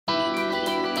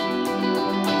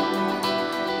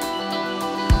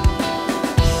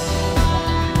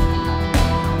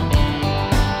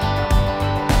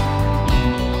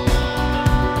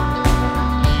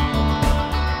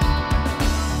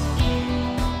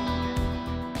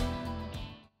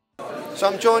So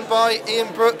I'm joined by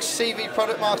Ian Brooks, CV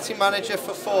Product Marketing Manager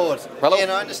for Ford. Hello. Ian,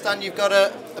 I understand you've got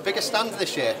a bigger stand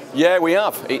this year. Yeah, we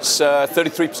have. It's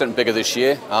 33% bigger this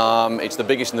year. It's the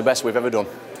biggest and the best we've ever done.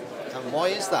 And why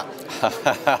is that?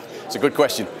 It's a good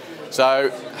question.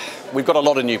 So we've got a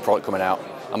lot of new product coming out.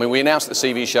 I mean, we announced at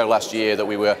the CV show last year that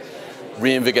we were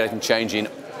reinvigorating, changing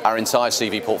our entire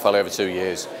CV portfolio over 2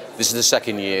 years. This is the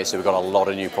second year, so we've got a lot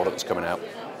of new products coming out.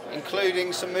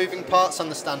 Including some moving parts on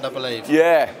the stand, I believe.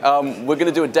 Yeah, we're going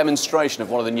to do a demonstration of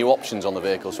one of the new options on the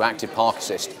vehicle, so active park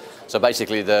assist. So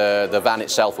basically the van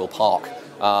itself will park,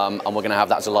 and we're going to have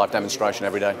that as a live demonstration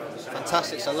every day.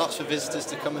 Fantastic, so lots of visitors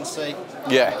to come and see.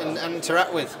 Yeah. And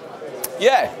interact with.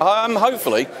 Yeah,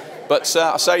 hopefully. But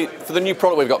I say for the new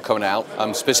product we've got coming out,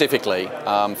 specifically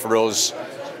for us,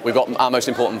 we've got our most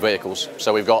important vehicles.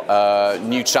 So we've got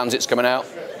new Transits coming out,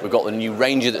 we've got the new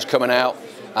Ranger that's coming out,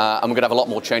 and we're going to have a lot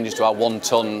more changes to our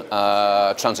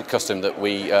 1-ton Transit Custom that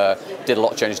we did a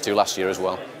lot of changes to last year as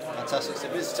well. Fantastic, so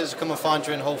visitors come and find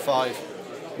you in Hall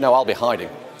 5. No, I'll be hiding.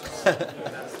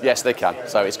 Yes, they can,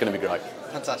 so it's going to be great.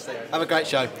 Fantastic, have a great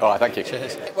show. All right, thank you.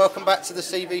 Cheers. Welcome back to the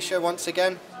CV show once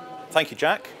again. Thank you,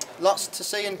 Jack. Lots to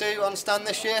see and do on stand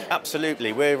this year?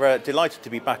 Absolutely. We're delighted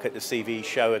to be back at the CV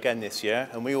show again this year,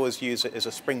 and we always use it as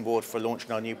a springboard for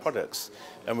launching our new products.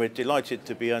 And we're delighted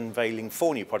to be unveiling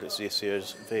 4 new products this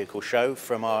year's vehicle show,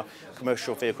 from our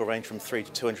commercial vehicle range from 3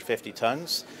 to 250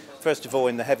 tonnes. First of all,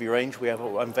 in the heavy range, we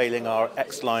are unveiling our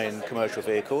X-Line commercial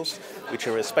vehicles, which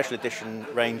are a special edition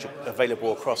range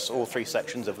available across all 3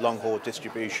 sections of long-haul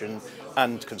distribution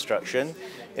and construction.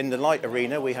 In the light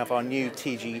arena, we have our new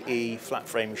TGE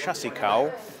flat-frame chassis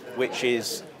cowl, which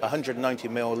is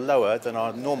 190mm lower than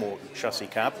our normal chassis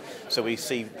cab. So we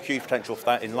see huge potential for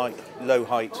that in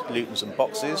low-height Lutons and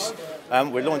boxes.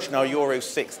 We're launching our Euro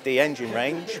 6D engine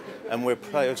range, and we're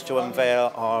poised to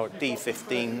unveil our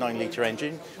D15 9-litre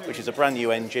engine, which is a brand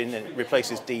new engine, and it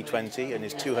replaces D20 and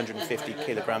is 250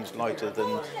 kilograms lighter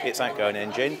than its outgoing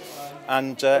engine.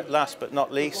 And last but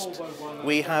not least,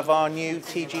 we have our new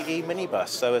TGE minibus,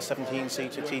 so a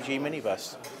 17-seater TGE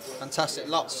minibus. Fantastic,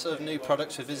 lots of new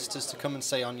products for visitors to come and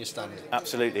see on your stand.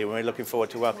 Absolutely, we're looking forward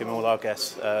to welcoming all our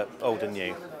guests, old and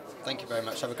new. Thank you very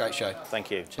much, have a great show.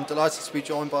 Thank you. I'm delighted to be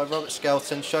joined by Robert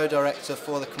Skelton, Show Director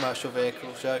for the Commercial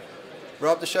Vehicle Show.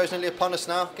 Rob, the show's nearly upon us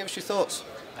now, give us your thoughts.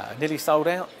 Nearly sold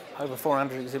out, over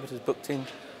 400 exhibitors booked in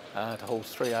to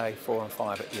halls 3A, 4 and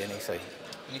 5 at the NEC.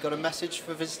 And you got a message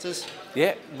for visitors?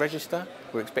 Yeah, register.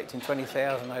 We're expecting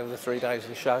 20,000 over the 3 days of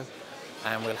the show,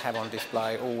 and we'll have on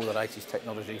display all the latest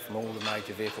technology from all the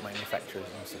major vehicle manufacturers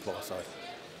on the supply side.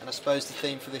 And I suppose the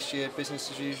theme for this year, business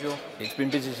as usual? It's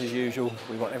been business as usual.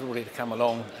 We want everybody to come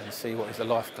along and see what is the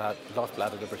lifeblood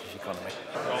of the British economy.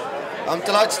 I'm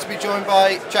delighted to be joined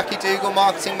by Jackie Dougal,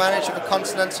 Marketing Manager for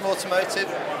Continental Automotive.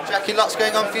 Jackie, lots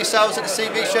going on for yourselves at the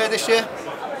CV show this year?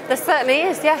 There certainly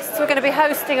is, yes. We're going to be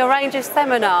hosting a range of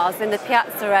seminars in the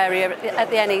Piazza area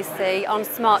at the NEC on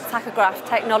smart tachograph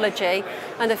technology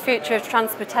and the future of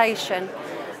transportation.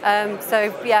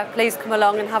 So yeah, please come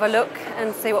along and have a look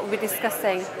and see what we'll be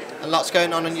discussing. And lots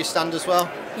going on your stand as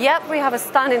well? Yep, we have a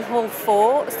stand in Hall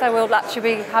 4, so we'll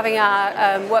actually be having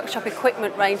our workshop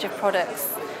equipment range of products.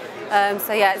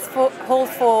 So yeah, it's Hall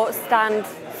 4, stand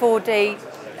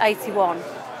 4D81.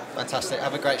 Fantastic,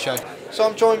 have a great show. So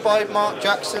I'm joined by Mark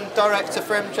Jackson, Director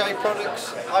for MJ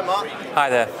Products. Hi Mark. Hi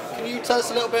there. Can you tell us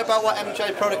a little bit about what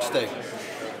MJ Products do?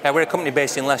 We're a company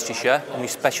based in Leicestershire, and we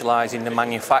specialise in the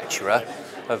manufacture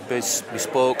of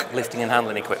bespoke lifting and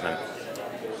handling equipment.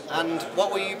 And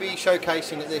what will you be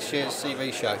showcasing at this year's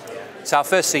CV show? It's our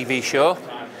first CV show,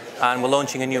 and we're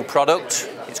launching a new product.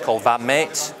 It's called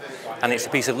VanMate, and it's a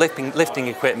piece of lifting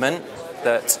equipment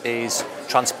that is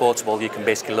transportable. You can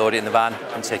basically load it in the van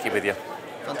and take it with you.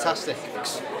 Fantastic.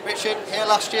 Richard, here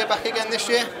last year, back again this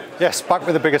year? Yes, back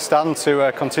with a bigger stand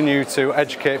to continue to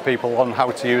educate people on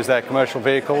how to use their commercial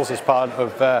vehicles as part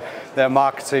of their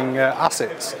marketing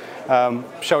assets.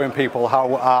 Showing people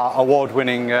how our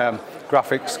award-winning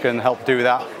graphics can help do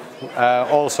that.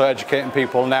 Also educating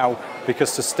people now,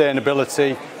 because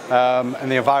sustainability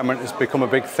and the environment has become a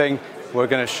big thing. We're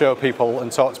going to show people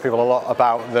and talk to people a lot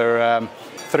about their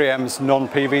 3M's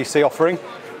non-PVC offering.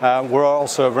 We're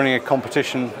also running a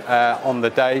competition on the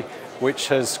day, which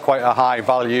has quite a high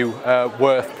value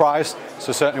worth prize,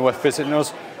 so certainly worth visiting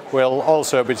us. We'll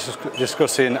also be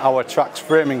discussing our Trax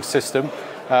framing system,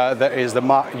 that is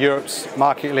Europe's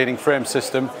market-leading frame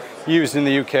system, used in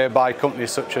the UK by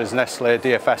companies such as Nestle,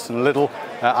 DFS and Lidl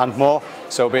and more.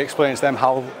 So we'll be explaining to them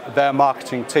how their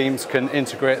marketing teams can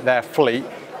integrate their fleet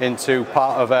into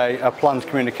part of a planned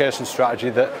communication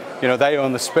strategy that, you know, they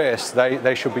own the space,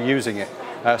 they should be using it.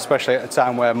 especially at a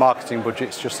time where marketing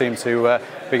budgets just seem to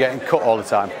be getting cut all the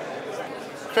time.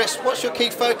 Chris, what's your key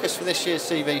focus for this year's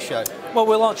CV show? Well,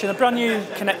 we're launching a brand new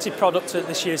connected product at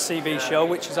this year's CV show,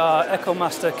 which is our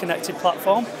EcoMaster connected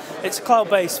platform. It's a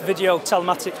cloud-based video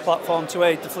telematics platform to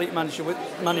aid the fleet manager with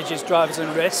manages drivers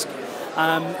and risk.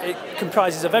 It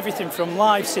comprises of everything from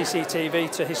live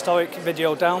CCTV to historic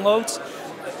video downloads.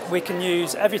 We can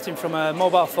use everything from a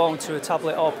mobile phone to a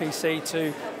tablet or PC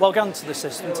to log onto the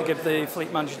system to give the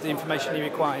fleet manager the information he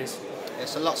requires. Yeah,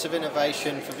 so lots of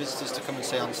innovation for visitors to come and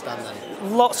see on stand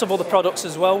then. Lots of other products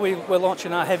as well. We're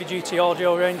launching our heavy duty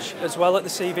audio range as well at the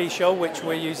CV show, which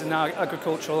we're using in our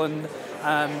agricultural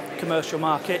and commercial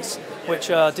markets, which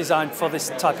are designed for this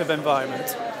type of environment.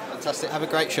 Fantastic, have a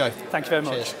great show. Thank you very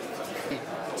much. Cheers.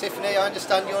 Tiffany, I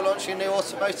understand you're launching a new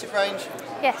automotive range?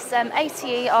 Yes,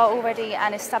 ATE are already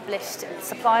an established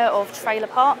supplier of trailer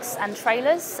parts and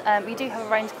trailers. We do have a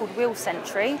range called Wheel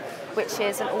Sentry, which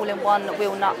is an all-in-one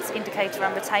wheel nut indicator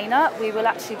and retainer. We will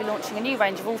actually be launching a new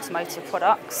range of automotive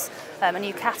products, a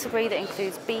new category that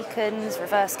includes beacons,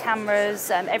 reverse cameras,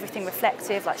 everything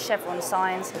reflective like chevron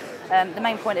signs. The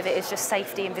main point of it is just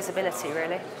safety and visibility,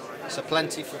 really. So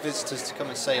plenty for visitors to come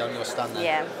and see on your stand then?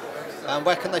 Yeah.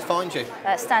 Where can they find you?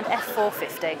 Stand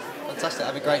F450. Fantastic,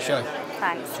 have a great show.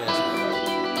 Thanks. Cheers.